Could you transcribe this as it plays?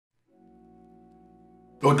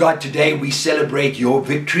Lord God, today we celebrate your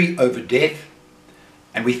victory over death,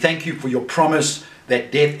 and we thank you for your promise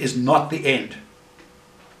that death is not the end.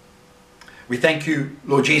 We thank you,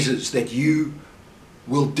 Lord Jesus, that you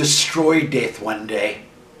will destroy death one day,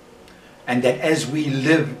 and that as we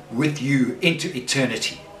live with you into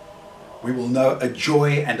eternity, we will know a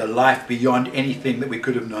joy and a life beyond anything that we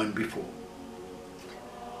could have known before.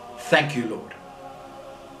 Thank you, Lord.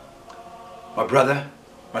 My brother,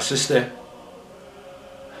 my sister,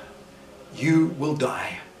 you will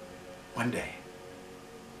die one day,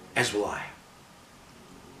 as will I.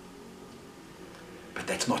 But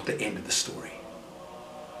that's not the end of the story.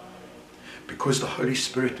 Because the Holy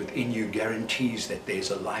Spirit within you guarantees that there's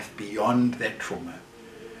a life beyond that trauma.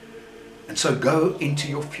 And so go into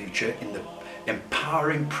your future in the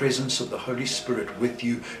empowering presence of the Holy Spirit with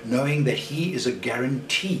you, knowing that He is a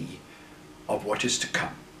guarantee of what is to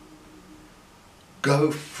come.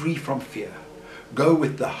 Go free from fear. Go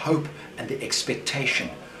with the hope and the expectation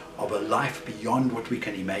of a life beyond what we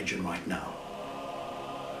can imagine right now.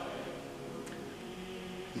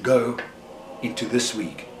 Go into this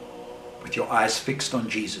week with your eyes fixed on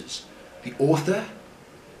Jesus, the author,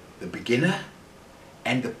 the beginner,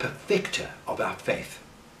 and the perfecter of our faith.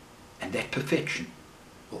 And that perfection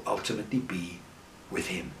will ultimately be with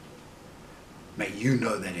Him. May you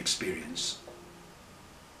know that experience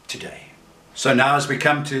today. So now, as we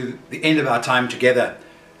come to the end of our time together,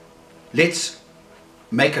 let's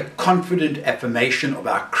make a confident affirmation of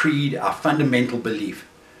our creed, our fundamental belief,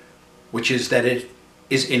 which is that it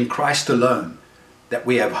is in Christ alone that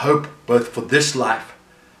we have hope both for this life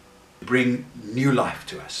and bring new life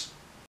to us.